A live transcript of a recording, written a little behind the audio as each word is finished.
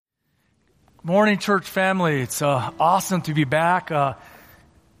Morning, church family. It's awesome to be back.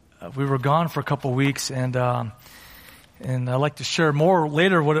 We were gone for a couple weeks, and I'd like to share more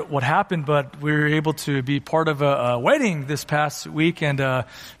later what happened. But we were able to be part of a wedding this past week, and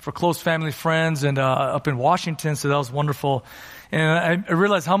for close family friends, and up in Washington. So that was wonderful. And I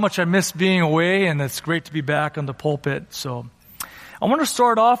realized how much I missed being away, and it's great to be back on the pulpit. So I want to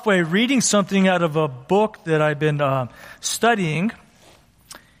start off by reading something out of a book that I've been studying.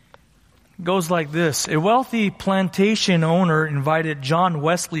 Goes like this. A wealthy plantation owner invited John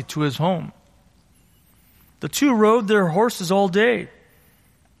Wesley to his home. The two rode their horses all day.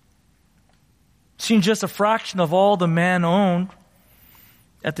 Seeing just a fraction of all the man owned,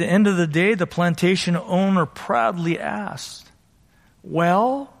 at the end of the day, the plantation owner proudly asked,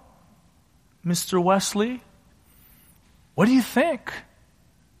 "Well, Mr. Wesley, what do you think?"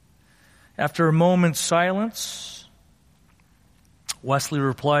 After a moment's silence, Wesley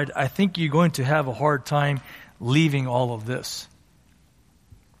replied, "I think you're going to have a hard time leaving all of this."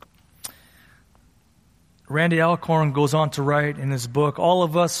 Randy Alcorn goes on to write in his book, all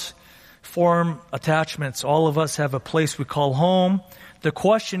of us form attachments. All of us have a place we call home. The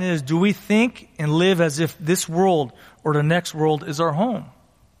question is, do we think and live as if this world or the next world is our home?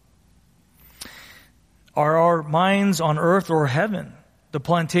 Are our minds on earth or heaven? The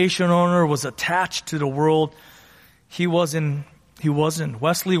plantation owner was attached to the world he wasn't.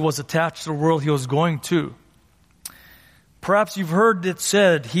 Wesley was attached to the world he was going to. Perhaps you've heard it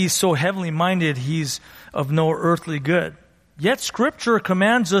said, he's so heavenly minded, he's of no earthly good. Yet Scripture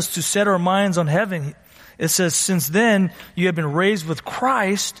commands us to set our minds on heaven. It says, since then you have been raised with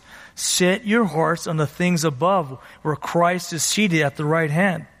Christ, set your hearts on the things above, where Christ is seated at the right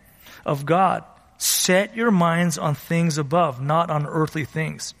hand of God. Set your minds on things above, not on earthly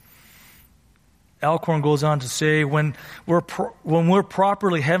things. Alcorn goes on to say, when we're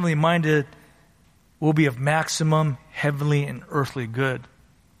properly heavenly minded, we'll be of maximum heavenly and earthly good.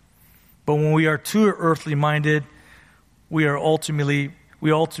 But when we are too earthly minded, we will ultimately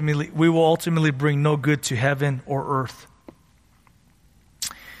bring no good to heaven or earth.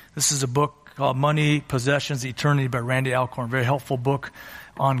 This is a book called Money, Possessions, Eternity by Randy Alcorn. Very helpful book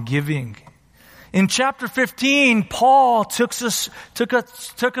on giving. In chapter 15, Paul took us to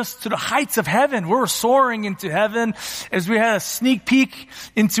the heights of heaven. We were soaring into heaven as we had a sneak peek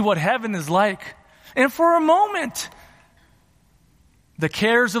into what heaven is like. And for a moment, the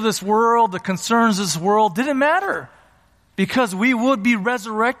cares of this world, the concerns of this world didn't matter, because we would be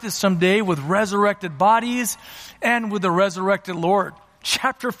resurrected someday with resurrected bodies and with the resurrected Lord.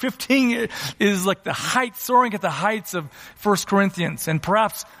 Chapter 15 is like the height, soaring at the heights of 1 Corinthians and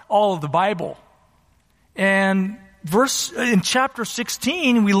perhaps all of the Bible. And in chapter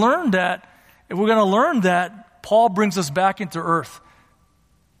 16, we're going to learn that Paul brings us back into earth.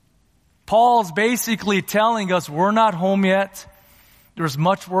 Paul's basically telling us we're not home yet. There's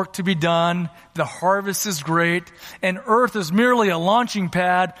much work to be done. The harvest is great. And earth is merely a launching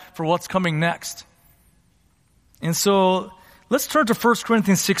pad for what's coming next. And so let's turn to 1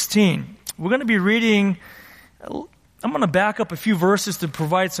 Corinthians 16. We're going to be reading, I'm going to back up a few verses to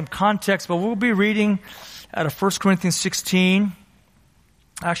provide some context, but we'll be reading out of 1 Corinthians 16.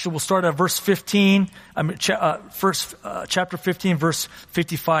 Actually, we'll start at verse 15, chapter 15, verse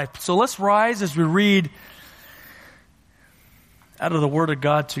 55. So let's rise as we read out of the Word of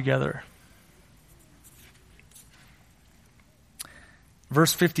God together.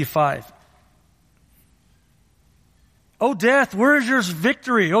 Verse 55. O death, where is your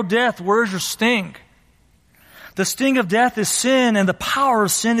victory? O death, where is your sting? The sting of death is sin, and the power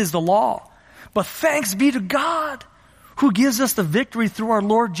of sin is the law. But thanks be to God, who gives us the victory through our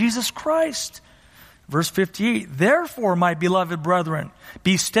Lord Jesus Christ. Verse 58, therefore, my beloved brethren,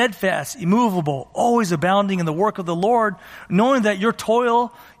 be steadfast, immovable, always abounding in the work of the Lord, knowing that your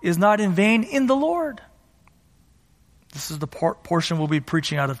toil is not in vain in the Lord. This is the portion we'll be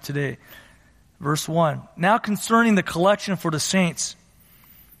preaching out of today. Verse 1, now concerning the collection for the saints,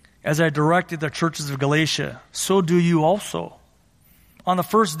 as I directed the churches of Galatia, so do you also. On the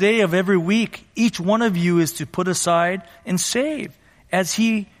first day of every week, each one of you is to put aside and save, as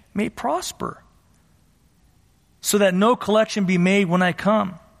he may prosper, so that no collection be made when I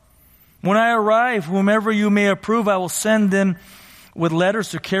come. When I arrive, whomever you may approve, I will send them with letters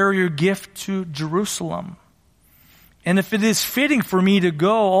to carry your gift to Jerusalem. And if it is fitting for me to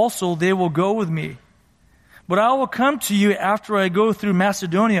go, also they will go with me. But I will come to you after I go through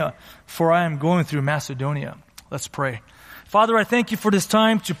Macedonia, for I am going through Macedonia. Let's pray. Father, I thank you for this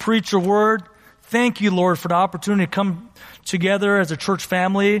time to preach your word. Thank you, Lord, for the opportunity to come together as a church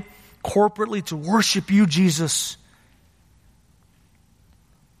family, corporately to worship you, Jesus.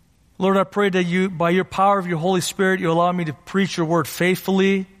 Lord, I pray that you, by your power of your Holy Spirit, you allow me to preach your word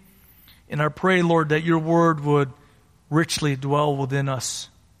faithfully. And I pray, Lord, that your word would richly dwell within us.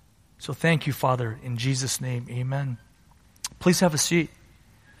 So thank you, Father, in Jesus' name, amen. Please have a seat.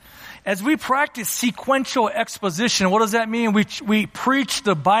 As we practice sequential exposition, what does that mean? We preach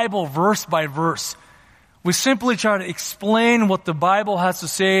the Bible verse by verse. We simply try to explain what the Bible has to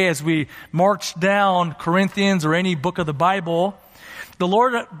say as we march down Corinthians or any book of the Bible. The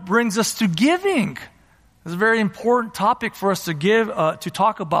Lord brings us to giving. It's a very important topic for us to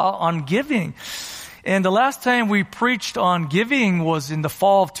talk about on giving. And the last time we preached on giving was in the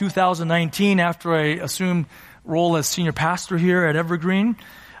fall of 2019 after I assumed role as senior pastor here at Evergreen,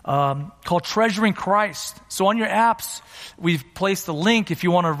 called Treasuring Christ. So on your apps, we've placed a link if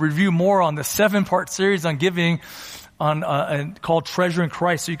you want to review more on the 7-part series on giving called Treasuring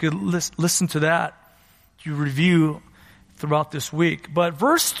Christ. So you could listen to that, to review throughout this week. But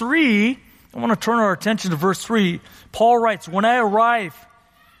verse 3, I want to turn our attention to verse 3. Paul writes, "When I arrive,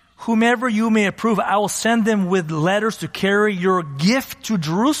 whomever you may approve, I will send them with letters to carry your gift to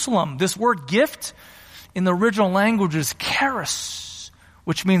Jerusalem." This word gift in the original language is charis,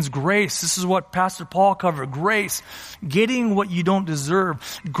 which means grace. This is what Pastor Paul covered. Grace. Getting what you don't deserve.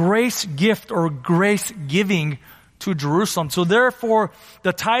 Grace gift or grace giving to Jerusalem. So therefore,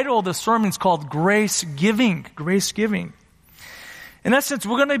 the title of the sermon is called Grace Giving. Grace Giving. In essence,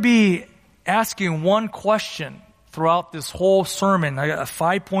 we're going to be asking one question throughout this whole sermon. I got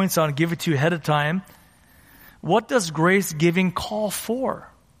 5 points. I'll give it to you ahead of time. What does grace giving call for?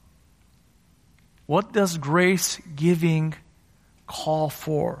 What does grace giving call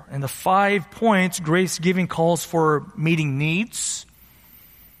for? And the 5 points, grace giving calls for meeting needs.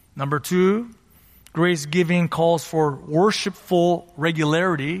 Number 2, grace giving calls for worshipful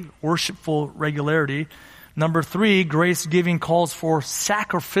regularity. Worshipful regularity. Number 3, grace giving calls for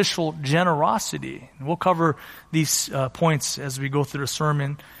sacrificial generosity. And we'll cover these points as we go through the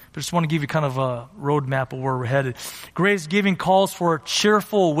sermon. But I just want to give you kind of a roadmap of where we're headed. Grace giving calls for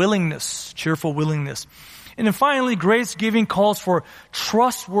cheerful willingness. Cheerful willingness. And then finally, grace giving calls for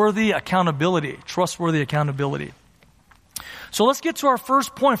trustworthy accountability. Trustworthy accountability. So let's get to our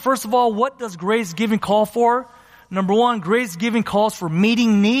first point. First of all, what does grace giving call for? Number 1, grace giving calls for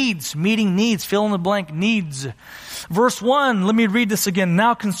meeting needs. Meeting needs. Fill in the blank. Needs. Verse 1, let me read this again.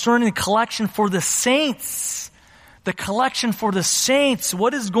 Now concerning the collection for the saints. The collection for the saints.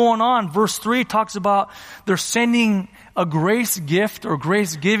 What is going on? Verse 3 talks about they're sending a grace gift or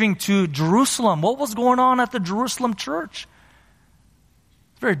grace giving to Jerusalem. What was going on at the Jerusalem church?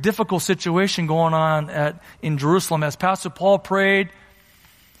 It's a very difficult situation going on in Jerusalem. As Pastor Paul prayed,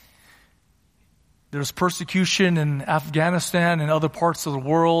 there's persecution in Afghanistan and other parts of the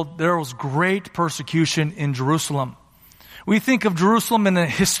world. There was great persecution in Jerusalem. We think of Jerusalem in a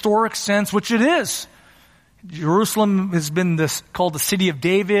historic sense, which it is. Jerusalem has been called the city of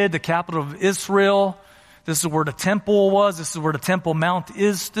David, the capital of Israel. This is where the temple was. This is where the Temple Mount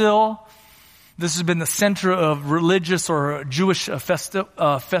is still. This has been the center of religious or Jewish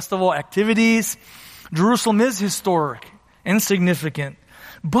festival activities. Jerusalem is historic and significant.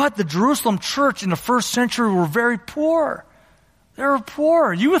 But the Jerusalem church in the first century were very poor. They were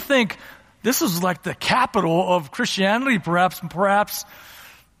poor. You would think this is like the capital of Christianity, perhaps. Perhaps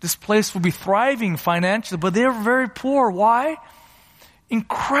this place would be thriving financially, but they were very poor. Why?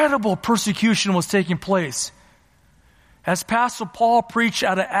 Incredible persecution was taking place. As Pastor Paul preached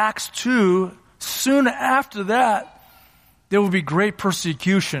out of Acts 2, soon after that, there would be great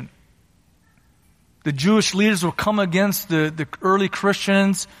persecution. The Jewish leaders would come against the early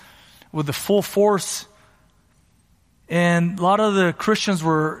Christians with the full force. And a lot of the Christians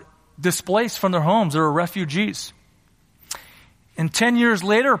were displaced from their homes. They were refugees. And 10 years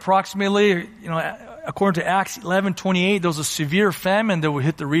later, approximately, according to Acts 11:28, there was a severe famine that would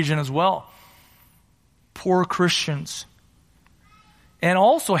hit the region as well. Poor Christians. And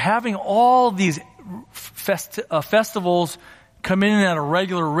also having all these festivals come in at a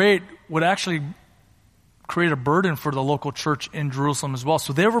regular rate would actually create a burden for the local church in Jerusalem as well.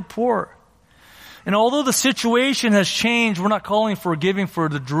 So they were poor. And although the situation has changed, we're not calling for giving for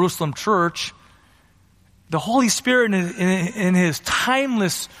the Jerusalem church. The Holy Spirit in His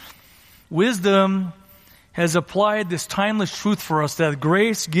timeless wisdom has applied this timeless truth for us that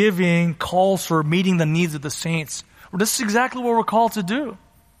grace giving calls for meeting the needs of the saints. Well, this is exactly what we're called to do.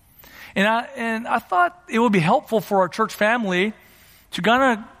 And I thought it would be helpful for our church family to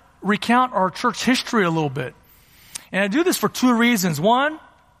kind of recount our church history a little bit. And I do this for 2 reasons. One,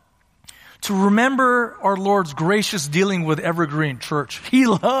 to remember our Lord's gracious dealing with Evergreen Church. He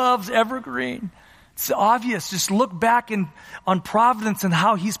loves Evergreen. It's obvious. Just look back on Providence and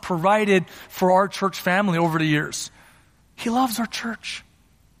how He's provided for our church family over the years. He loves our church.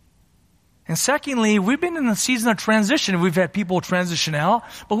 And secondly, we've been in a season of transition. We've had people transition out,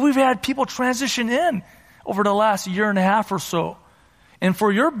 but we've had people transition in over the last year and a half or so. And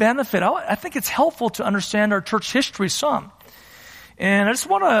for your benefit, I think it's helpful to understand our church history some. And I just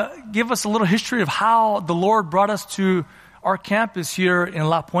want to give us a little history of how the Lord brought us to our campus here in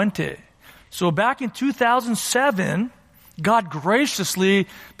La Puente. So back in 2007, God graciously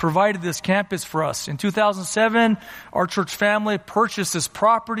provided this campus for us. In 2007, our church family purchased this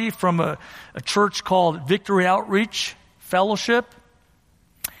property from a church called Victory Outreach Fellowship.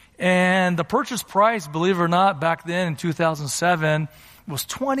 And the purchase price, believe it or not, back then in 2007 was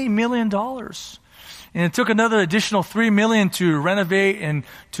 $20 million. And it took another additional $3 million to renovate and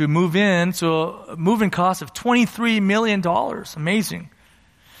to move in. So a moving cost of $23 million. Amazing.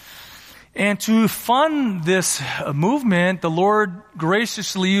 And to fund this movement, the Lord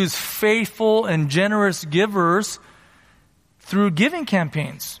graciously used faithful and generous givers through giving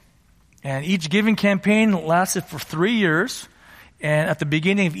campaigns. And each giving campaign lasted for 3 years. And at the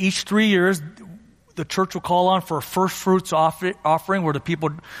beginning of each 3 years, the church will call on for a first fruits offering where the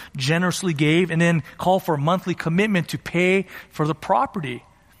people generously gave, and then call for a monthly commitment to pay for the property.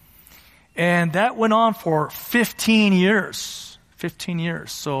 And that went on for 15 years. 15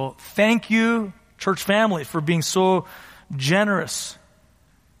 years. So thank you, church family, for being so generous.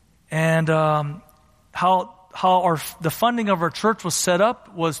 And how the funding of our church was set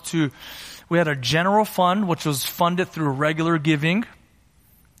up was we had a general fund, which was funded through regular giving.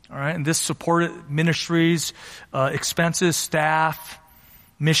 All right, and this supported ministries, expenses, staff,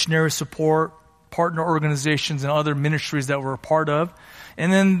 missionary support, partner organizations, and other ministries that we're a part of.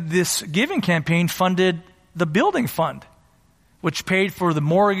 And then this giving campaign funded the building fund, which paid for the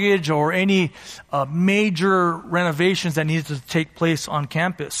mortgage or any major renovations that needed to take place on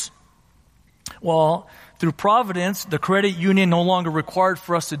campus. Well, through Providence, the credit union no longer required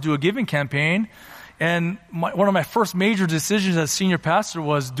for us to do a giving campaign. And one of my first major decisions as senior pastor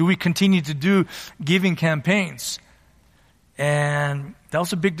was, do we continue to do giving campaigns? And that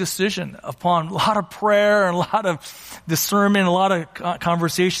was a big decision. Upon a lot of prayer and a lot of discernment, a lot of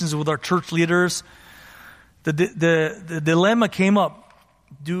conversations with our church leaders, the dilemma came up.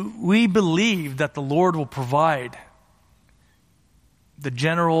 Do we believe that the Lord will provide the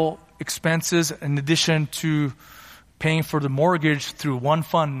general expenses in addition to paying for the mortgage through one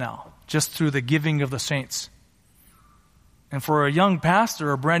fund now? Just through the giving of the saints. And for a young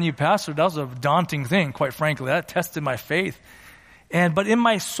pastor, a brand new pastor, that was a daunting thing, quite frankly. That tested my faith. But in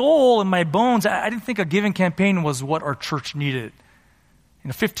my soul, in my bones, I didn't think a giving campaign was what our church needed.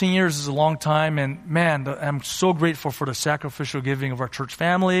 15 years is a long time, and man, I'm so grateful for the sacrificial giving of our church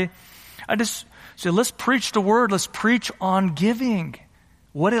family. I just said, let's preach the word. Let's preach on giving,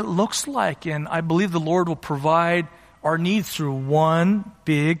 what it looks like. And I believe the Lord will provide our needs through one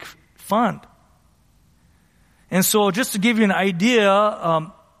big fund. And so just to give you an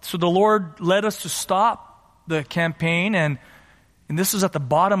idea, so the Lord led us to stop the campaign, and this was at the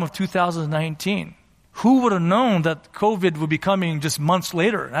bottom of 2019. Who would have known that COVID would be coming just months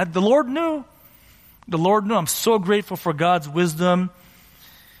later? The Lord knew. The Lord knew. I'm so grateful for God's wisdom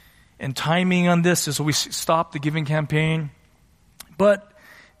and timing on this. So we stopped the giving campaign. But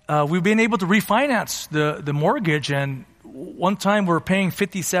we've been able to refinance the mortgage, and one time we were paying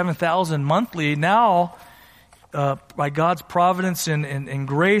 $57,000 monthly. Now, by God's providence and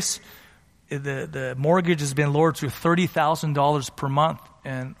grace, the mortgage has been lowered to $30,000 per month.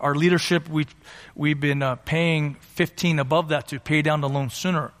 And our leadership, we've been paying $15,000 above that to pay down the loan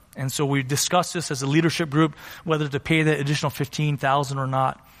sooner. And so we discussed this as a leadership group, whether to pay the additional $15,000 or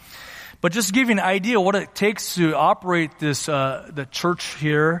not. But just to give you an idea what it takes to operate this the church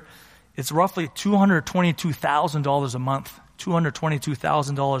here, it's roughly $222,000 a month.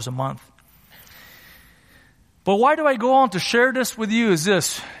 $222,000 a month. But why do I go on to share this with you is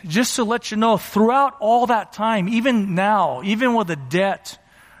this, just to let you know, throughout all that time, even now, even with the debt,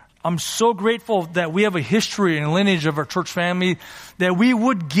 I'm so grateful that we have a history and lineage of our church family that we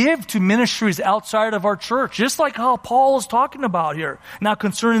would give to ministries outside of our church, just like how Paul is talking about here. Now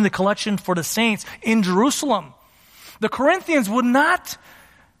concerning the collection for the saints in Jerusalem. The Corinthians would not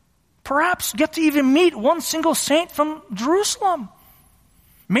perhaps get to even meet one single saint from Jerusalem.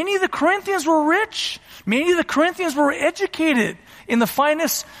 Many of the Corinthians were rich. Many of the Corinthians were educated in the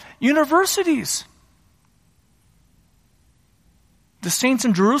finest universities. The saints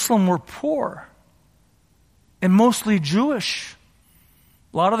in Jerusalem were poor and mostly Jewish.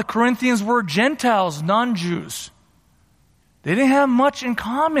 A lot of the Corinthians were Gentiles, non-Jews. They didn't have much in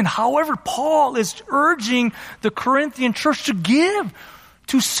common. However, Paul is urging the Corinthian church to give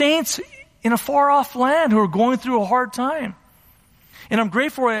to saints in a far-off land who are going through a hard time. And I'm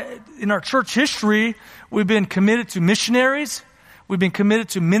grateful in our church history, we've been committed to missionaries. We've been committed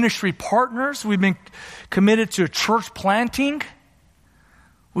to ministry partners. We've been committed to church planting.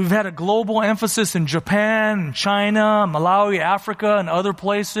 We've had a global emphasis in Japan, China, Malawi, Africa, and other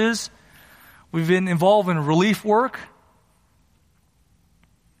places. We've been involved in relief work.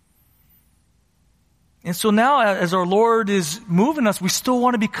 And so now, as our Lord is moving us, we still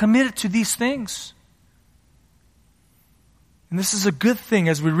want to be committed to these things. And this is a good thing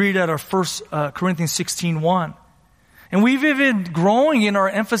as we read at our 1 Corinthians 16:1. And we've even growing in our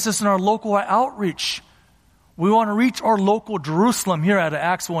emphasis in our local outreach. We want to reach our local Jerusalem here at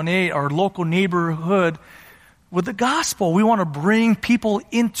Acts 1:8, our local neighborhood, with the gospel. We want to bring people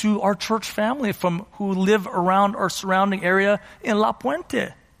into our church family from who live around our surrounding area in La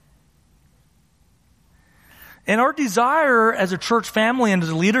Puente. And our desire as a church family and as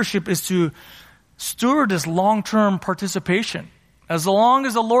a leadership is to steward this long-term participation. As long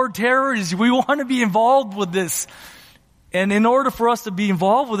as the Lord tarries, we want to be involved with this. And in order for us to be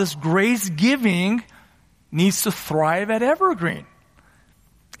involved with this, grace giving needs to thrive at Evergreen.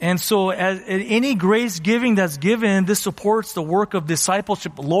 And so as any grace giving that's given, this supports the work of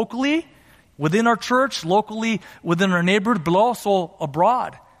discipleship locally, within our church, locally within our neighborhood, but also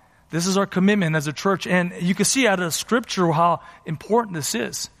abroad. This is our commitment as a church. And you can see out of the scripture how important this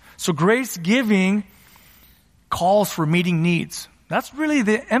is. So grace giving calls for meeting needs. That's really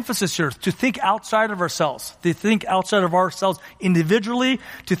the emphasis here, to think outside of ourselves, to think outside of ourselves individually,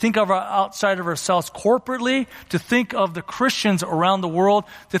 to think of outside of ourselves corporately, to think of the Christians around the world,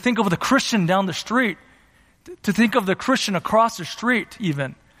 to think of the Christian down the street, to think of the Christian across the street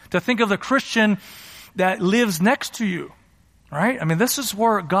even, to think of the Christian that lives next to you, right? I mean, this is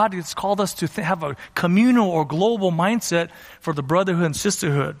where God has called us to have a communal or global mindset for the brotherhood and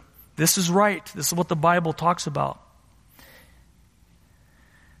sisterhood. This is right. This is what the Bible talks about.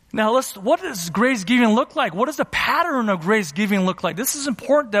 Now, what does grace giving look like? What does the pattern of grace giving look like? This is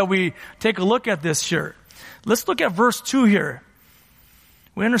important that we take a look at this here. Let's look at verse 2 here.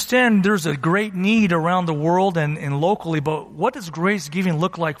 We understand there's a great need around the world and locally, but what does grace giving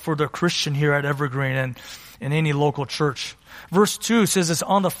look like for the Christian here at Evergreen and in any local church? Verse 2 says this,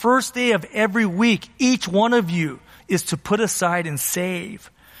 on the first day of every week, each one of you is to put aside and save.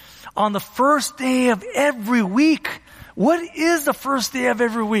 On the first day of every week. What is the first day of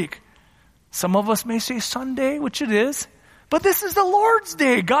every week? Some of us may say Sunday, which it is. But this is the Lord's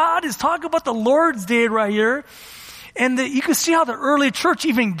Day. God is talking about the Lord's Day right here. And you can see how the early church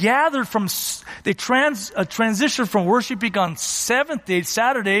even gathered from, they transitioned from worshiping on seventh day,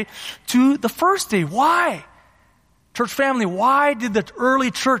 Saturday, to the first day. Why? Church family, why did the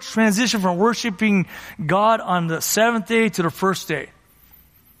early church transition from worshiping God on the seventh day to the first day?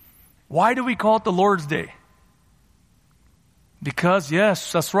 Why do we call it the Lord's Day? Because,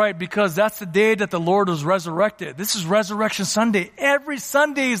 yes, that's right, because that's the day that the Lord was resurrected. This is Resurrection Sunday. Every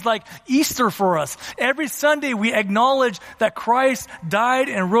Sunday is like Easter for us. Every Sunday we acknowledge that Christ died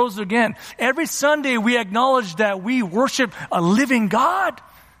and rose again. Every Sunday we acknowledge that we worship a living God.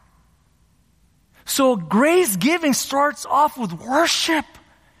 So grace giving starts off with worship.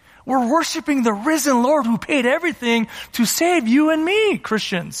 We're worshiping the risen Lord who paid everything to save you and me,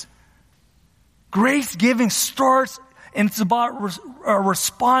 Christians. Grace giving starts, and it's about a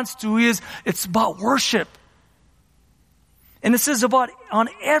response to it's about worship. And it says on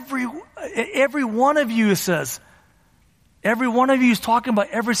every one of you, it says. Every one of you is talking about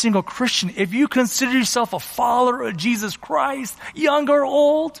every single Christian. If you consider yourself a follower of Jesus Christ, young or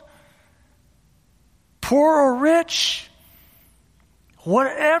old, poor or rich,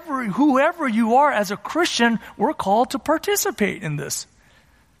 whoever you are as a Christian, we're called to participate in this.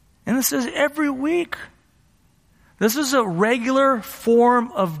 And it says every week. This is a regular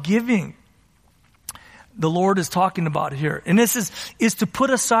form of giving the Lord is talking about here. And this is to put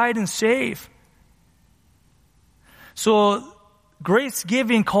aside and save. So grace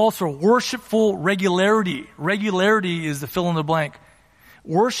giving calls for worshipful regularity. Regularity is the fill in the blank.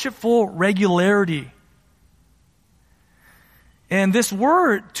 Worshipful regularity. And this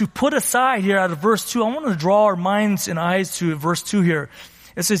word, to put aside here out of verse 2, I want to draw our minds and eyes to verse 2 here.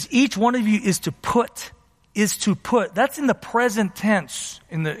 It says, each one of you is to put. That's in the present tense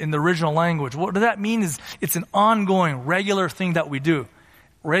in the original language. What does that mean is it's an ongoing, regular thing that we do.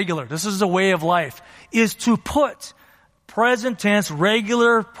 Regular. This is a way of life. Is to put. Present tense,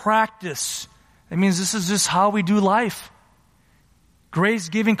 regular practice. That means this is just how we do life. Grace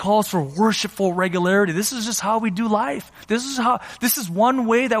giving calls for worshipful regularity. This is just how we do life. This is one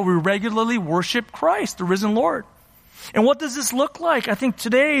way that we regularly worship Christ, the risen Lord. And what does this look like? I think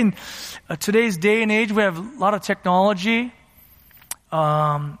today, in today's day and age, we have a lot of technology. We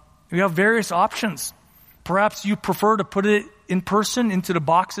have various options. Perhaps you prefer to put it in person into the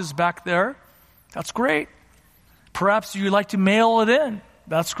boxes back there. That's great. Perhaps you like to mail it in.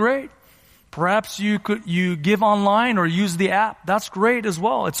 That's great. Perhaps you give online or use the app. That's great as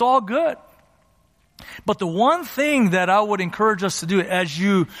well. It's all good. But the one thing that I would encourage us to do as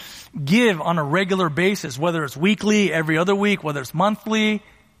you give on a regular basis, whether it's weekly, every other week, whether it's monthly,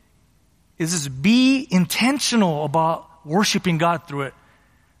 is this: be intentional about worshiping God through it.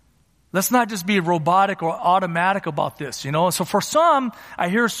 Let's not just be robotic or automatic about this, you know. So for some, I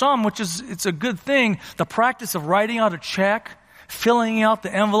hear some, it's a good thing, the practice of writing out a check, filling out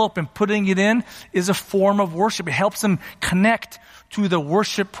the envelope and putting it in is a form of worship. It helps them connect to the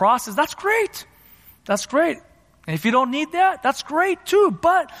worship process. That's great. That's great. And if you don't need that, that's great too.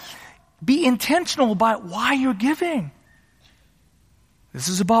 But be intentional about why you're giving. This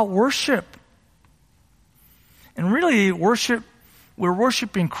is about worship. And really, we're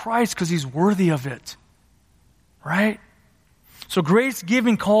worshiping Christ because He's worthy of it. Right? So grace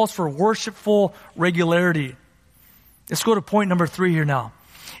giving calls for worshipful regularity. Let's go to point number 3 here now.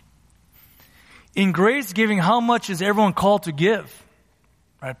 In grace giving, how much is everyone called to give?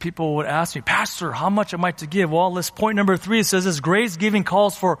 Right? People would ask me, Pastor, how much am I to give? Well, this point number 3, it says this: grace giving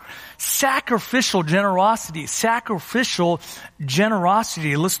calls for sacrificial generosity. Sacrificial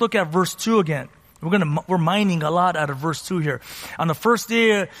generosity. Let's look at verse 2 again. We're mining a lot out of verse 2 here. On the first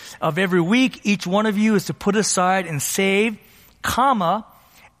day of every week, each one of you is to put aside and save,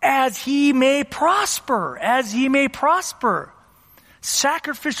 as he may prosper. As he may prosper.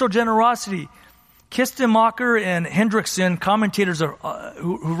 Sacrificial generosity. Kistenmacher and Hendrickson, commentators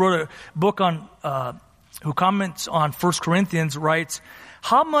who wrote a book on, who comments on 1 Corinthians, writes,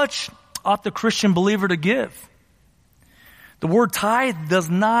 how much ought the Christian believer to give? The word tithe does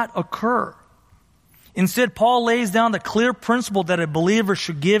not occur. Instead, Paul lays down the clear principle that a believer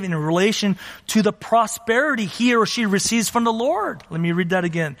should give in relation to the prosperity he or she receives from the Lord. Let me read that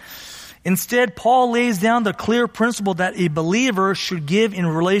again. Instead, Paul lays down the clear principle that a believer should give in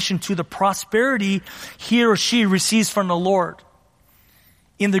relation to the prosperity he or she receives from the Lord.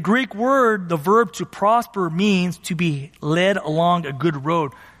 In the Greek word, the verb to prosper means to be led along a good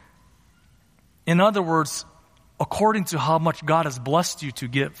road. In other words, according to how much God has blessed you to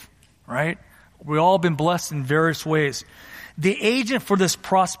give, right? We've all been blessed in various ways. The agent for this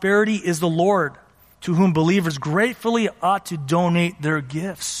prosperity is the Lord, to whom believers gratefully ought to donate their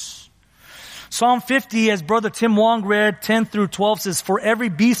gifts. Psalm 50, as Brother Tim Wong read, 10 through 12 says, for every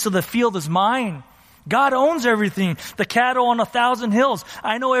beast of the field is mine. God owns everything. The cattle on 1,000 hills.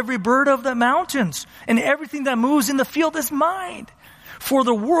 I know every bird of the mountains, and everything that moves in the field is mine. For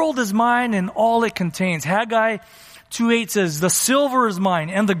the world is mine and all it contains. Haggai 2:8 says, the silver is mine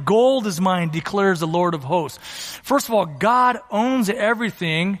and the gold is mine, declares the Lord of hosts. First of all, God owns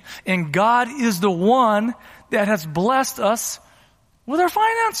everything, and God is the one that has blessed us with our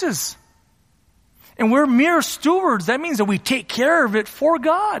finances. And we're mere stewards. That means that we take care of it for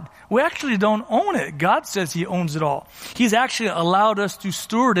God. We actually don't own it. God says He owns it all. He's actually allowed us to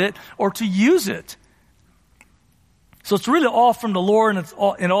steward it or to use it. So it's really all from the Lord, and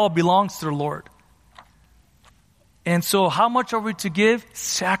it all belongs to the Lord. And so how much are we to give?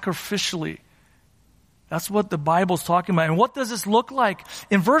 Sacrificially. That's what the Bible's talking about. And what does this look like?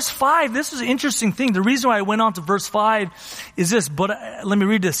 In verse 5, this is an interesting thing. The reason why I went on to verse 5 is this, but let me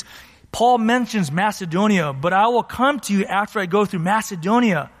read this. Paul mentions Macedonia, but I will come to you after I go through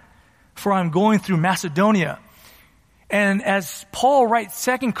Macedonia, for I'm going through Macedonia. And as Paul writes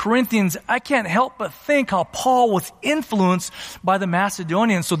 2 Corinthians, I can't help but think how Paul was influenced by the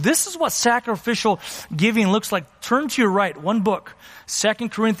Macedonians. So this is what sacrificial giving looks like. Turn to your right, one book, 2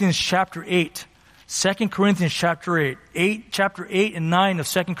 Corinthians chapter 8. 2 Corinthians chapter 8. Chapter 8 and 9 of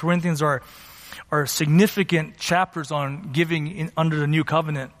 2 Corinthians are significant chapters on giving under the new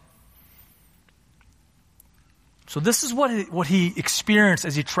covenant. So this is what he experienced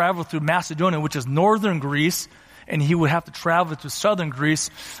as he traveled through Macedonia, which is northern Greece, and he would have to travel to southern Greece,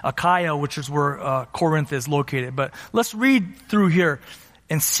 Achaia, which is where Corinth is located. But let's read through here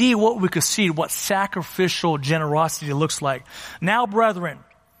and see what we could see, what sacrificial generosity looks like. Now, brethren,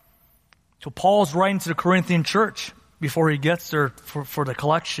 so Paul's writing to the Corinthian church before he gets there for the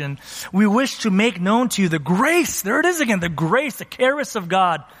collection. We wish to make known to you the grace, there it is again, the grace, the charis of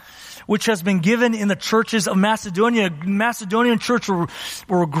God, which has been given in the churches of Macedonia. Macedonian church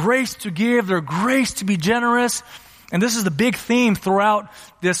were grace to give, they're grace to be generous. And this is the big theme throughout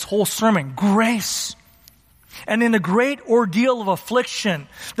this whole sermon, grace. And in a great ordeal of affliction,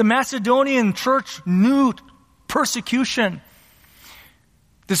 the Macedonian church knew persecution.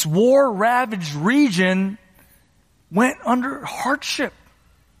 This war-ravaged region went under hardship.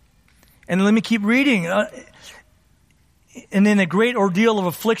 And let me keep reading. And in a great ordeal of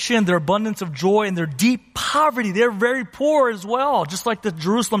affliction, their abundance of joy and their deep poverty, they're very poor as well, just like the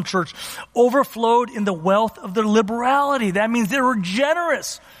Jerusalem church, overflowed in the wealth of their liberality. That means they were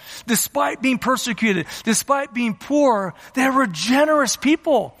generous. Despite being persecuted, despite being poor, they were generous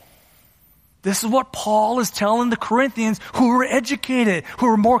people. This is what Paul is telling the Corinthians who were educated, who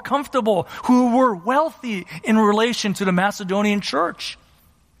were more comfortable, who were wealthy in relation to the Macedonian church.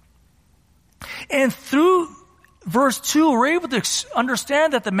 And through verse 2, we're able to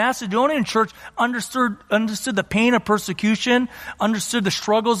understand that the Macedonian church understood the pain of persecution, understood the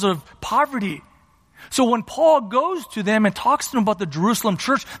struggles of poverty. So when Paul goes to them and talks to them about the Jerusalem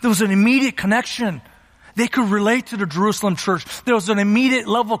church, there was an immediate connection. They could relate to the Jerusalem church. There was an immediate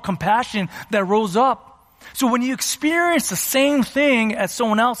level of compassion that rose up. So when you experience the same thing as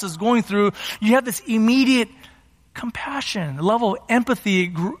someone else is going through, you have this immediate compassion. The level of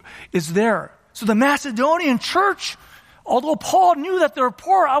empathy is there. So the Macedonian church, although Paul knew that they were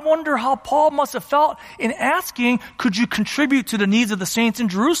poor, I wonder how Paul must have felt in asking, could you contribute to the needs of the saints in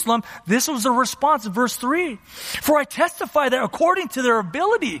Jerusalem? This was a response in verse 3. For I testify that according to their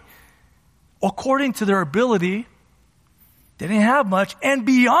ability, they didn't have much, and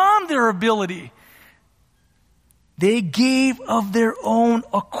beyond their ability, they gave of their own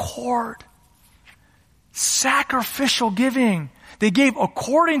accord. Sacrificial giving. They gave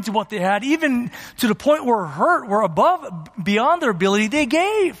according to what they had, even to the point where beyond their ability, they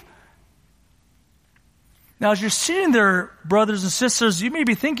gave. Now, as you're sitting there, brothers and sisters, you may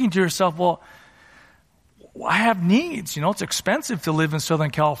be thinking to yourself, well, I have needs. You know, it's expensive to live in Southern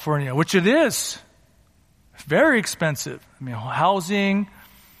California, which it is. It's very expensive. I mean, housing,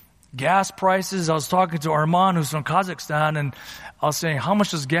 gas prices. I was talking to Arman, who's from Kazakhstan, and I was saying, how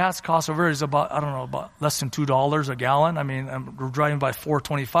much does gas cost over here? It's about less than $2 a gallon. I mean, we're driving by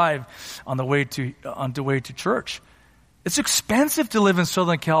 $4.25 on the way to church. It's expensive to live in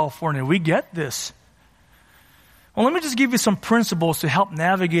Southern California. We get this. Well, let me just give you some principles to help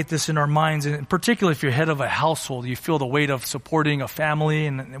navigate this in our minds, and particularly if you're head of a household, you feel the weight of supporting a family,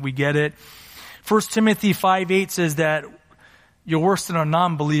 and we get it. 1 Timothy 5:8 says that you're worse than a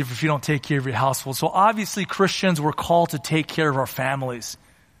non-believer if you don't take care of your household. So obviously Christians, we're called to take care of our families,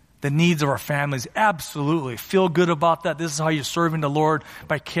 the needs of our families. Absolutely. Feel good about that. This is how you're serving the Lord,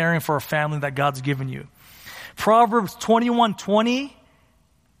 by caring for a family that God's given you. Proverbs 21:20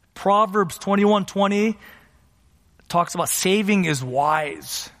 talks about saving is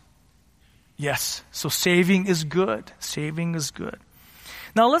wise. Yes, so saving is good. Saving is good.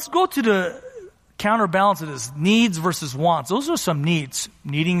 Now let's go to the counterbalance of this, needs versus wants. Those are some needs.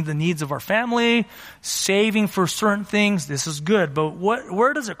 Needing the needs of our family, saving for certain things, this is good. But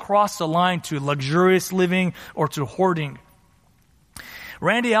where does it cross the line to luxurious living or to hoarding?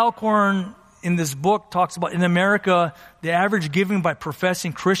 Randy Alcorn in this book talks about in America, the average giving by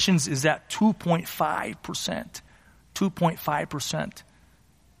professing Christians is at 2.5%. 2.5%.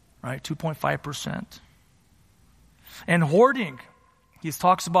 Right? 2.5%. And hoarding, he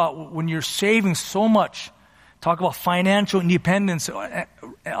talks about when you're saving so much, talk about financial independence.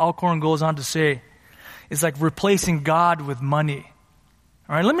 Alcorn goes on to say, it's like replacing God with money.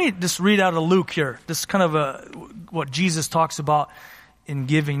 All right, let me just read out of Luke here. This is kind of what Jesus talks about in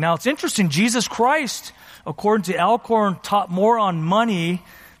giving. Now, it's interesting. Jesus Christ, according to Alcorn, taught more on money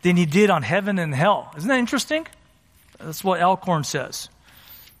than he did on heaven and hell. Isn't that interesting? That's what Alcorn says.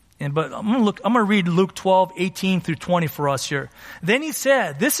 But I'm going to read Luke 12:18 through 20 for us here. Then he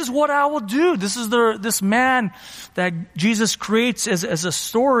said, this is what I will do. This is this man that Jesus creates as a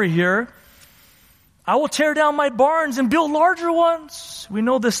story here. I will tear down my barns and build larger ones. We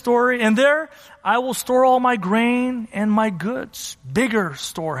know this story. And there I will store all my grain and my goods, bigger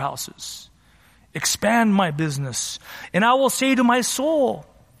storehouses. Expand my business. And I will say to my soul.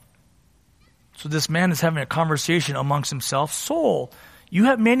 So this man is having a conversation amongst himself. Soul, you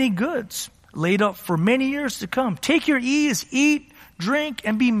have many goods laid up for many years to come. Take your ease, eat, drink,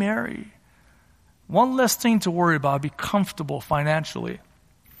 and be merry. One less thing to worry about. Be comfortable financially.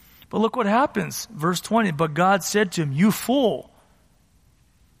 But look what happens. Verse 20, but God said to him, you fool.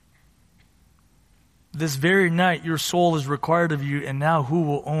 This very night your soul is required of you, and now who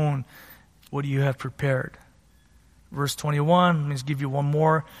will own what you have prepared? Verse 21, let me just give you one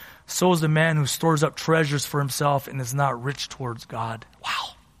more. So is the man who stores up treasures for himself and is not rich towards God.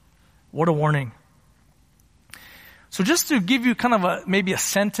 Wow. What a warning. So just to give you kind of maybe a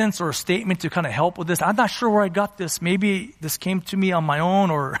sentence or a statement to kind of help with this, I'm not sure where I got this. Maybe this came to me on my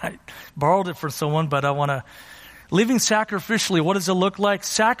own or I borrowed it from someone, but I want to, living sacrificially, what does it look like?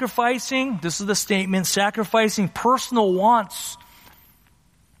 Sacrificing, this is the statement, sacrificing personal wants.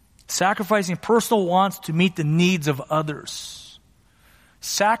 Sacrificing personal wants to meet the needs of others.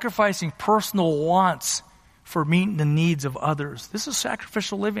 Sacrificing personal wants for meeting the needs of others. This is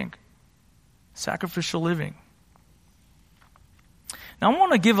sacrificial living. Sacrificial living. Now I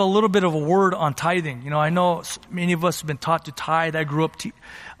want to give a little bit of a word on tithing. I know many of us have been taught to tithe. I grew up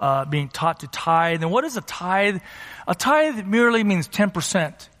being taught to tithe. And what is a tithe? A tithe merely means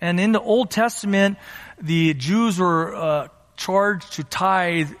 10%. And in the Old Testament, the Jews were charged to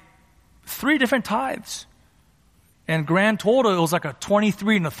tithe 3 different tithes. And grand total, it was like a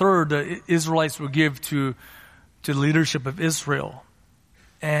 23 1/3 the Israelites would give to the leadership of Israel.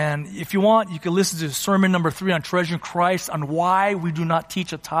 And if you want, you can listen to sermon number 3 on treasuring Christ, on why we do not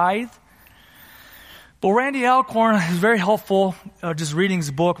teach a tithe. But Randy Alcorn is very helpful, just reading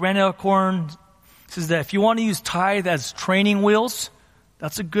his book. Randy Alcorn says that if you want to use tithe as training wheels,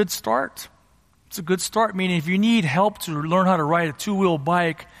 that's a good start. It's a good start, meaning if you need help to learn how to ride a 2-wheel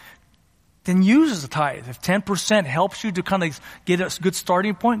bike, then use a tithe. If 10% helps you to kind of get a good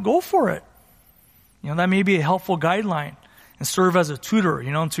starting point, go for it. That may be a helpful guideline. And serve as a tutor,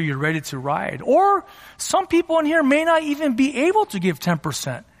 until you're ready to ride. Or some people in here may not even be able to give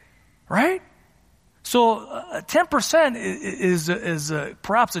 10%, right? So 10% is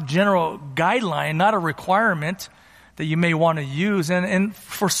perhaps a general guideline, not a requirement that you may want to use. And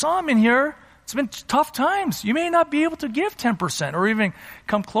for some in here, it's been tough times. You may not be able to give 10% or even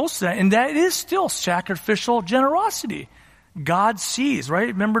come close to that. And that is still sacrificial generosity. God sees, right?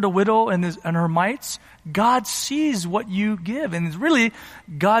 Remember the widow and her mites? God sees what you give. And really,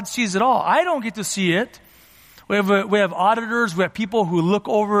 God sees it all. I don't get to see it. We have auditors, we have people who look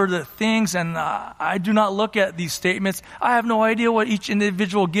over the things, and I do not look at these statements. I have no idea what each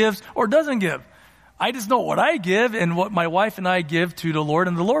individual gives or doesn't give. I just know what I give and what my wife and I give to the Lord,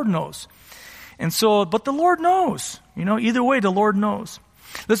 and the Lord knows. And so, but the Lord knows. Either way, the Lord knows.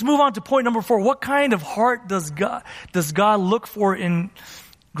 Let's move on to point number 4. What kind of heart does God look for in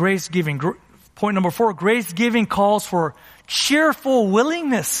grace giving? Point number 4, grace giving calls for cheerful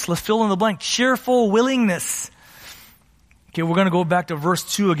willingness. Let's fill in the blank. Cheerful willingness. Okay, we're going to go back to verse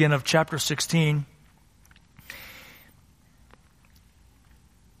 2 again of chapter 16.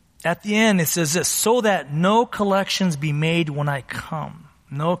 At the end, it says this, so that no collections be made when I come.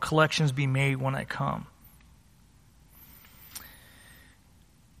 No collections be made when I come.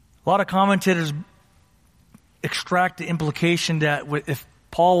 A lot of commentators extract the implication that if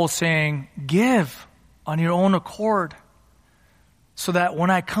Paul was saying, give on your own accord, so that when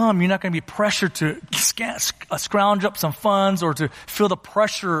I come, you're not going to be pressured to scrounge up some funds or to feel the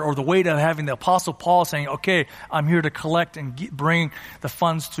pressure or the weight of having the Apostle Paul saying, okay, I'm here to collect and bring the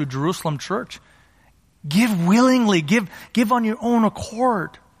funds to Jerusalem church. Give willingly, give on your own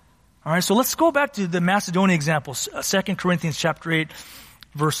accord. All right, so let's go back to the Macedonia example, 2 Corinthians chapter 8,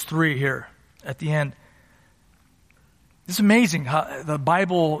 verse 3 here at the end. It's amazing how the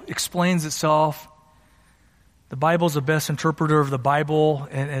Bible explains itself. The Bible is the best interpreter of the Bible,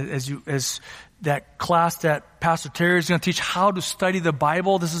 and as that class that Pastor Terry is going to teach how to study the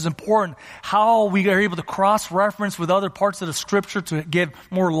Bible, this is important. How we are able to cross-reference with other parts of the Scripture to give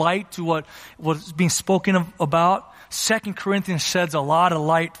more light to what's being spoken about. 2 Corinthians sheds a lot of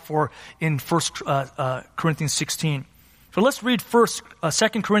light in 1 Corinthians 16. So let's read first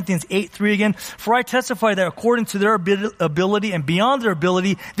 2 Corinthians 8:3 again. For I testify that according to their ability and beyond their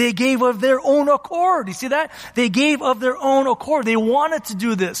ability, they gave of their own accord. You see that? They gave of their own accord. They wanted to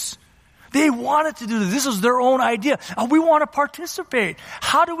do this. They wanted to do this. This was their own idea. We want to participate.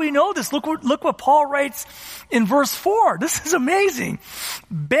 How do we know this? Look what Paul writes in verse 4. This is amazing.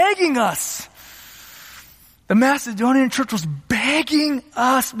 Begging us. The Macedonian church was begging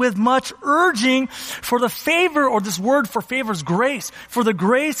us with much urging for the favor, or this word for favor is grace, for the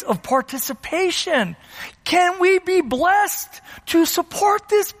grace of participation. Can we be blessed to support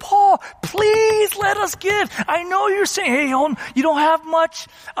this, Paul? Please let us give. I know you're saying, hey, you don't have much.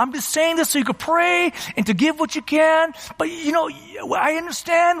 I'm just saying this so you could pray and to give what you can. But I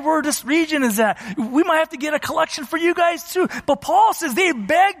understand where this region is at. We might have to get a collection for you guys too. But Paul says they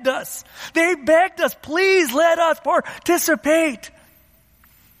begged us. They begged us, please let us participate.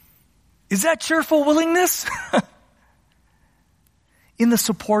 Is that cheerful willingness? In the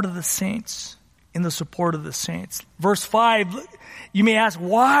support of the saints. In the support of the saints. Verse 5, you may ask,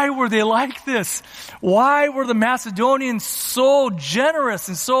 why were they like this? Why were the Macedonians so generous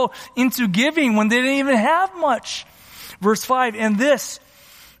and so into giving when they didn't even have much? Verse 5, and this,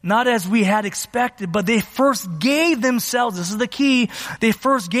 not as we had expected, but they first gave themselves, this is the key, they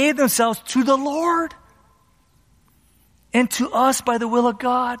first gave themselves to the Lord and to us by the will of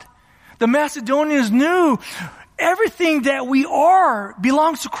God. The Macedonians knew everything that we are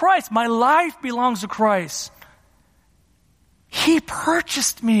belongs to Christ. My life belongs to Christ. He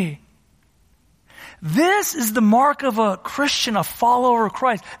purchased me. This is the mark of a Christian, a follower of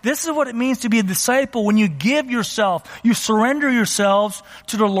Christ. This is what it means to be a disciple. When you give yourself, you surrender yourselves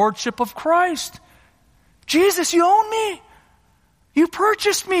to the lordship of Christ. Jesus, you own me. You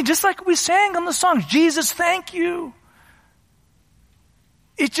purchased me, just like we sang on the songs. Jesus, thank you.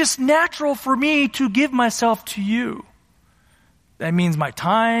 It's just natural for me to give myself to you. That means my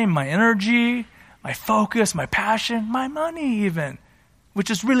time, my energy, my focus, my passion, my money even, which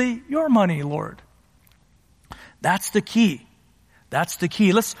is really your money, Lord. That's the key. That's the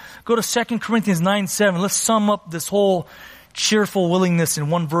key. Let's go to 2 Corinthians 9:7. Let's sum up this whole cheerful willingness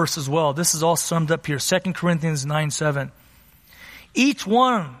in one verse as well. This is all summed up here. 2 Corinthians 9:7. Each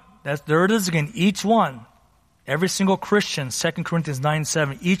one, there it is again, each one, every single Christian, 2 Corinthians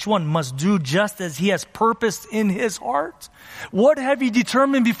 9:7, each one must do just as he has purposed in his heart. What have you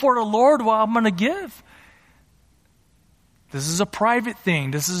determined before the Lord? Well, I'm going to give. This is a private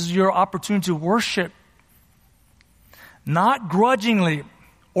thing. This is your opportunity to worship. Not grudgingly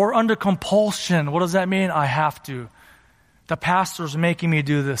or under compulsion. What does that mean? I have to. The pastor's making me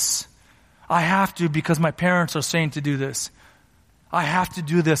do this. I have to because my parents are saying to do this. I have to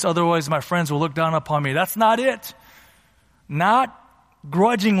do this, otherwise my friends will look down upon me. That's not it. Not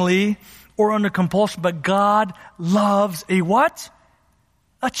grudgingly or under compulsion, but God loves a what?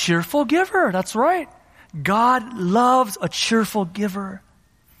 A cheerful giver. That's right. God loves a cheerful giver.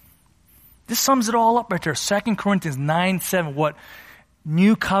 This sums it all up right there. 2 Corinthians 9:7, what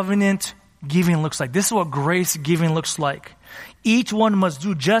new covenant giving looks like. This is what grace giving looks like. Each one must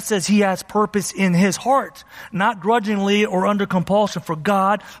do just as he has purpose in his heart, not grudgingly or under compulsion, for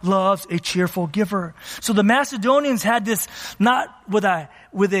God loves a cheerful giver. So the Macedonians had this not with a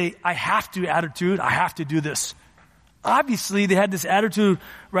I have to attitude, I have to do this. Obviously, they had this attitude,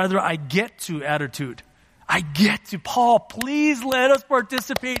 rather I get to attitude. I get to. Paul, please let us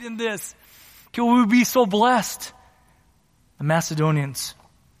participate in this. Can we be so blessed? The Macedonians.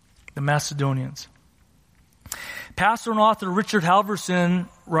 Pastor and author Richard Halverson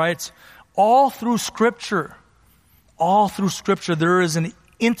writes, all through Scripture, there is an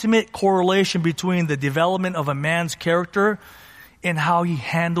intimate correlation between the development of a man's character and how he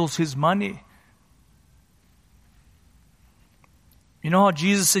handles his money. You know how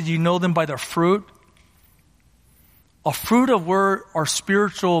Jesus said you know them by their fruit? A fruit of where our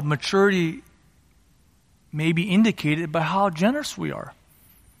spiritual maturity may be indicated by how generous we are,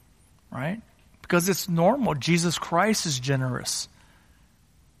 right? Because it's normal. Jesus Christ is generous.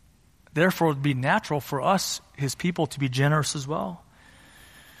 Therefore, it would be natural for us, his people, to be generous as well.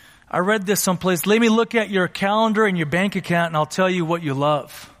 I read this someplace. Let me look at your calendar and your bank account and I'll tell you what you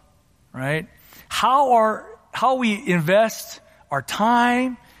love, right? How we invest our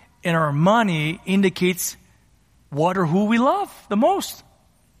time and our money indicates what or who we love the most.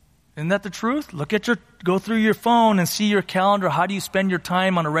 Isn't that the truth? Go through your phone and see your calendar. How do you spend your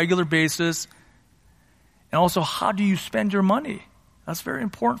time on a regular basis? And also, how do you spend your money? That's very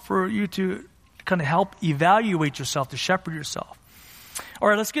important for you to kind of help evaluate yourself, to shepherd yourself. All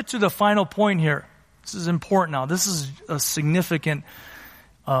right, let's get to the final point here. This is important now. This is a significant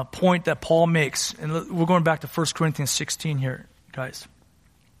point that Paul makes. And we're going back to 1 Corinthians 16 here, guys.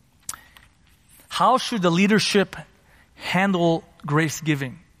 How should the leadership handle grace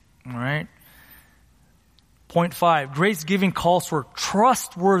giving? All right. Point 5, grace giving calls for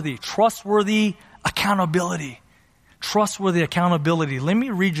trustworthy accountability. Trustworthy accountability. Let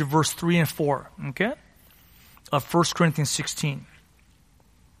me read you verse 3 and 4, okay, of 1 Corinthians 16.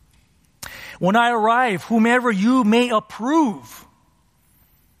 When I arrive, whomever you may approve.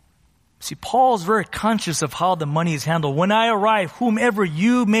 See, Paul is very conscious of how the money is handled. When I arrive, whomever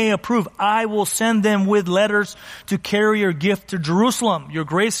you may approve, I will send them with letters to carry your gift to Jerusalem, your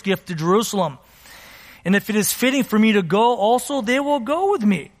grace gift to Jerusalem. And if it is fitting for me to go, also they will go with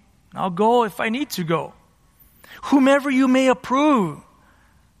me. I'll go if I need to go. Whomever you may approve.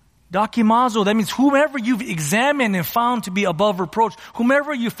 Dokimazo, that means whomever you've examined and found to be above reproach.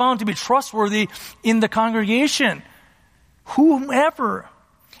 Whomever you found to be trustworthy in the congregation. Whomever.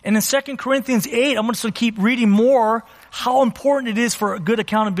 And in 2 Corinthians 8, I'm just going to keep reading more how important it is for good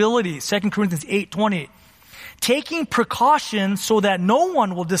accountability. 2 Corinthians 8:20. Taking precautions so that no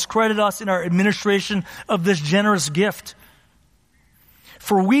one will discredit us in our administration of this generous gift.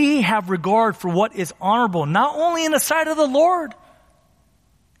 For we have regard for what is honorable, not only in the sight of the Lord,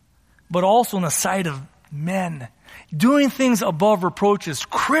 but also in the sight of men. Doing things above reproach is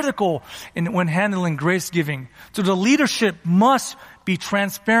critical when handling grace giving. So the leadership must be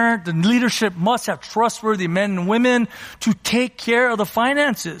transparent. The leadership must have trustworthy men and women to take care of the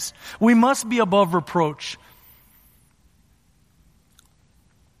finances. We must be above reproach.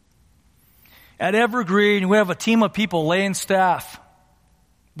 At Evergreen, we have a team of people laying staff.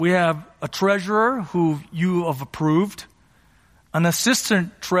 We have a treasurer who you have approved, an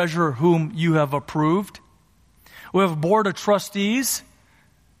assistant treasurer whom you have approved. We have a board of trustees.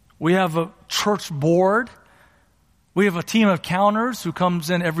 We have a church board. We have a team of counters who comes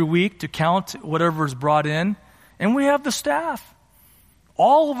in every week to count whatever is brought in. And we have the staff.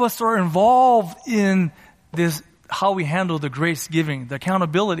 All of us are involved in this, how we handle the grace giving, the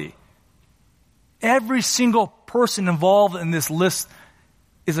accountability. Every single person involved in this list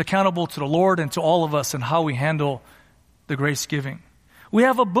is accountable to the Lord and to all of us in how we handle the grace giving. We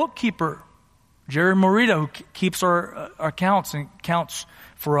have a bookkeeper, Jerry Morita, who keeps our accounts and counts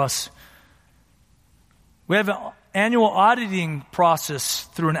for us. We have an annual auditing process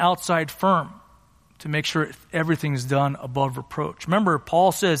through an outside firm to make sure everything is done above reproach. Remember,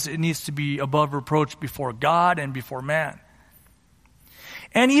 Paul says it needs to be above reproach before God and before man.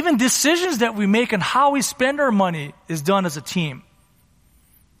 And even decisions that we make on how we spend our money is done as a team.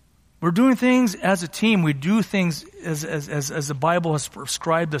 We're doing things as a team. We do things as the Bible has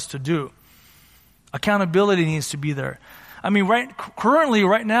prescribed us to do. Accountability needs to be there. I mean, currently,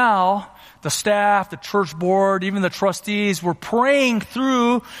 right now, the staff, the church board, even the trustees, we're praying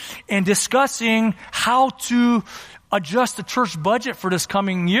through and discussing how to adjust the church budget for this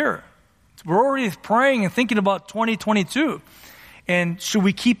coming year. We're already praying and thinking about 2022. And should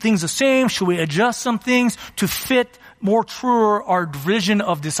we keep things the same? Should we adjust some things to fit more truer our vision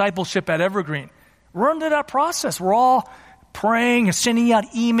of discipleship at Evergreen? We're under that process. We're all praying and sending out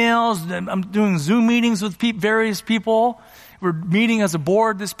emails. I'm doing Zoom meetings with various people. We're meeting as a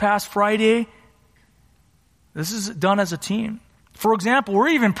board this past Friday. This is done as a team. For example, we're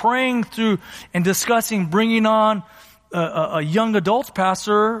even praying through and discussing bringing on a young adults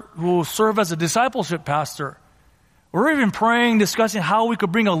pastor who will serve as a discipleship pastor. We're even praying, discussing how we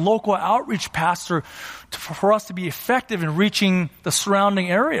could bring a local outreach pastor for us to be effective in reaching the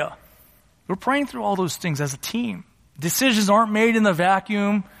surrounding area. We're praying through all those things as a team. Decisions aren't made in the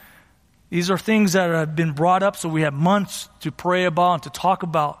vacuum. These are things that have been brought up, so we have months to pray about and to talk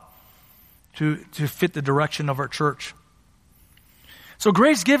about to fit the direction of our church. So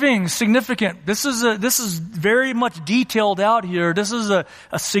grace giving is significant. This is very much detailed out here. This is a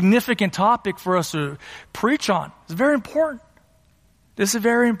significant topic for us to preach on. It's very important. This is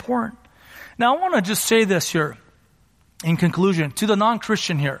very important. Now I want to just say this here in conclusion to the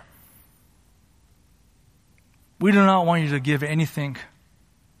non-Christian here. We do not want you to give anything.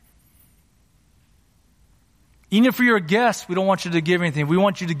 Even if you're a guest, we don't want you to give anything. We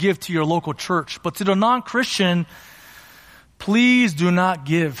want you to give to your local church. But to the non-Christian, please do not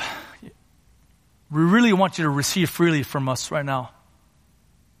give. We really want you to receive freely from us right now.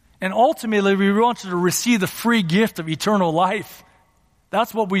 And ultimately, we want you to receive the free gift of eternal life.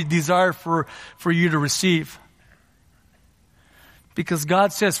 That's what we desire for you to receive. Because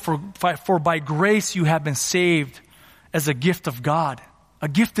God says, for by grace you have been saved as a gift of God. A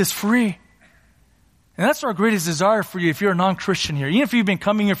gift is free. And that's our greatest desire for you if you're a non-Christian here. Even if you've been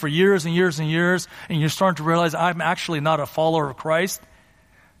coming here for years and years and years, and you're starting to realize, I'm actually not a follower of Christ,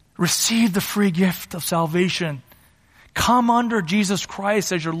 receive the free gift of salvation. Come under Jesus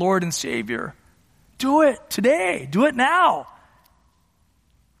Christ as your Lord and Savior. Do it today. Do it now.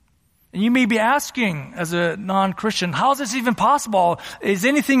 And you may be asking, as a non-Christian, how is this even possible? Is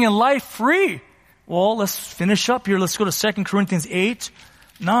anything in life free? Well, let's finish up here. Let's go to 2 Corinthians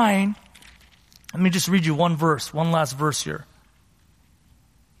 8:9. Let me just read you one last verse here.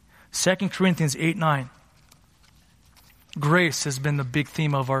 2 Corinthians 8:9. Grace has been the big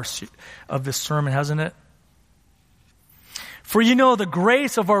theme of this sermon, hasn't it? For you know the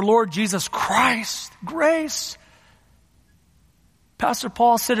grace of our Lord Jesus Christ. Grace. Pastor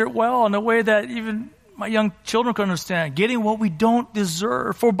Paul said it well in a way that even my young children can understand. Getting what we don't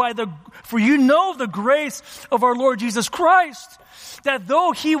deserve. For you know the grace of our Lord Jesus Christ, that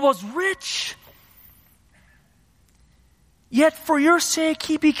though he was rich, yet for your sake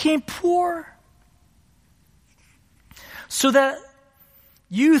he became poor, so that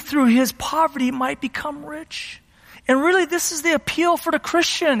you through his poverty might become rich. And really, this is the appeal for the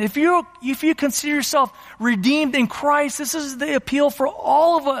Christian. If you consider yourself redeemed in Christ, this is the appeal for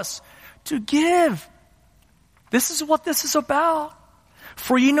all of us to give. This is what this is about.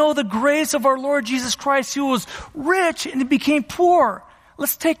 For you know the grace of our Lord Jesus Christ, who was rich and became poor.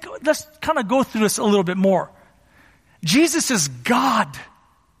 Let's kind of go through this a little bit more. Jesus is God.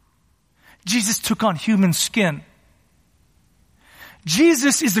 Jesus took on human skin.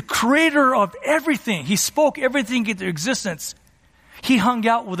 Jesus is the creator of everything. He spoke everything into existence. He hung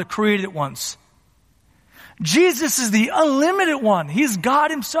out with the created ones. Jesus is the unlimited one. He's God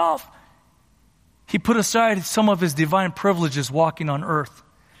himself. He put aside some of his divine privileges walking on earth.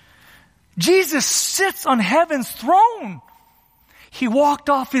 Jesus sits on heaven's throne. He walked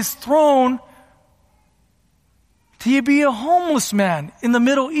off his throne to be a homeless man in the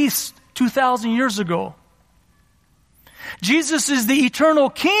Middle East 2,000 years ago. Jesus is the eternal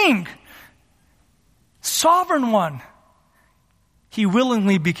King, sovereign one. He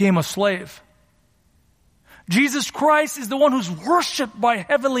willingly became a slave. Jesus Christ is the one who's worshiped by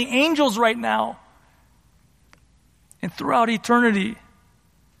heavenly angels right now and throughout eternity.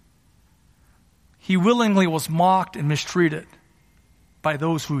 He willingly was mocked and mistreated by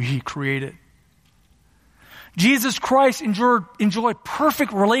those who he created. Jesus Christ enjoyed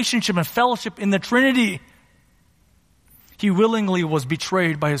perfect relationship and fellowship in the Trinity. He willingly was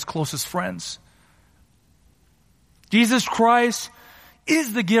betrayed by his closest friends. Jesus Christ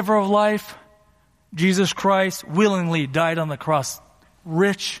is the giver of life. Jesus Christ willingly died on the cross.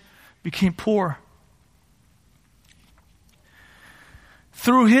 Rich became poor.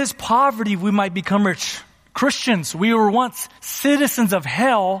 Through his poverty, we might become rich. Christians, we were once citizens of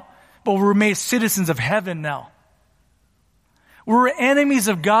hell, but we're made citizens of heaven now. We were enemies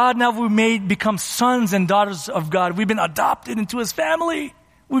of God, now we've become sons and daughters of God. We've been adopted into his family.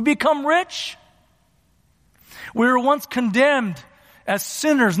 We've become rich. We were once condemned as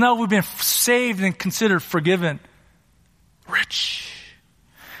sinners, now we've been saved and considered forgiven. Rich.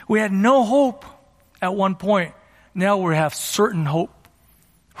 We had no hope at one point. Now we have certain hope.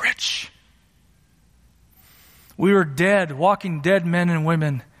 Rich. We were dead, walking dead men and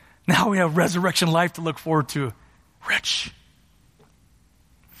women. Now we have resurrection life to look forward to. Rich.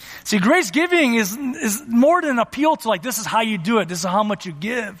 See, grace giving is more than an appeal to like, this is how you do it. This is how much you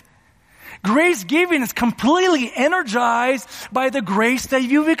give. Grace giving is completely energized by the grace that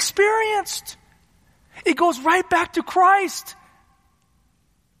you've experienced. It goes right back to Christ.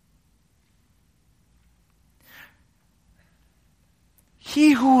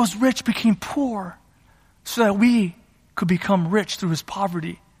 He who was rich became poor so that we could become rich through his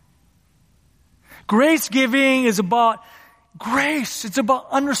poverty. Grace giving is about grace. It's about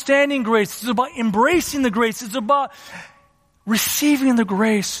understanding grace. It's about embracing the grace. It's about receiving the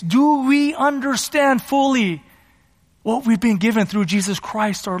grace. Do we understand fully what we've been given through Jesus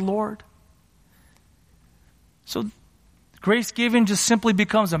Christ our Lord? So grace giving just simply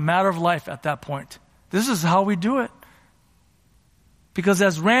becomes a matter of life at that point. This is how we do it. Because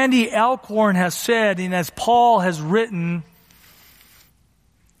as Randy Alcorn has said, and as Paul has written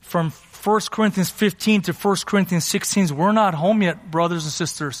from 1 Corinthians 15 to 1 Corinthians 16, we're not home yet, brothers and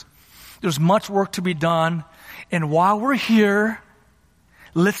sisters. There's much work to be done. And while we're here,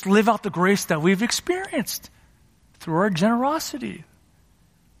 let's live out the grace that we've experienced through our generosity.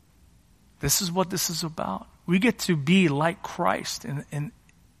 This is what this is about. We get to be like Christ,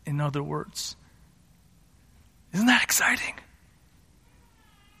 in other words. Isn't that exciting?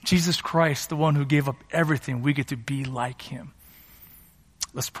 Jesus Christ, the one who gave up everything, we get to be like him.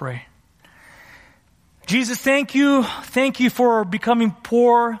 Let's pray. Jesus, thank you. Thank you for becoming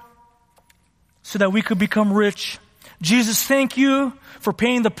poor so that we could become rich. Jesus, thank you for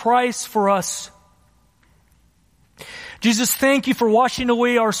paying the price for us. Jesus, thank you for washing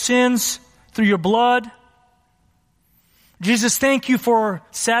away our sins through your blood. Jesus, thank you for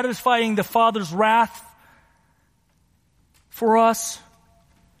satisfying the Father's wrath for us.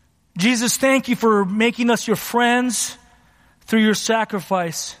 Jesus, thank you for making us your friends through your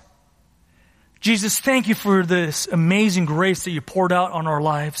sacrifice. Jesus, thank you for this amazing grace that you poured out on our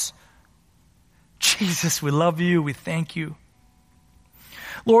lives. Jesus, we love you. We thank you.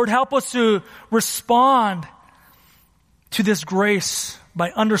 Lord, help us to respond to this grace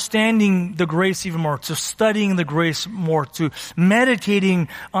by understanding the grace even more, to studying the grace more, to meditating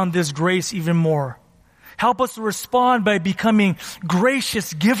on this grace even more. Help us to respond by becoming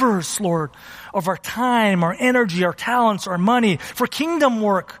gracious givers, Lord, of our time, our energy, our talents, our money for kingdom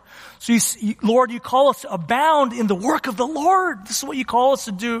work. So, Lord, you call us to abound in the work of the Lord. This is what you call us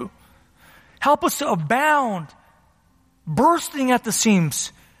to do. Help us to abound, bursting at the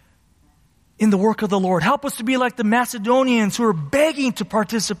seams in the work of the Lord. Help us to be like the Macedonians who are begging to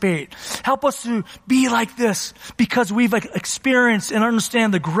participate. Help us to be like this because we've experienced and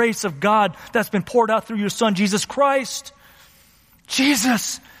understand the grace of God that's been poured out through your Son, Jesus Christ.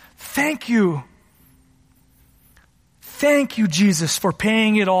 Jesus, thank you. Thank you, Jesus, for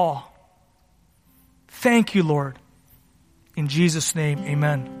paying it all. Thank you, Lord. In Jesus' name,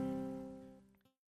 amen.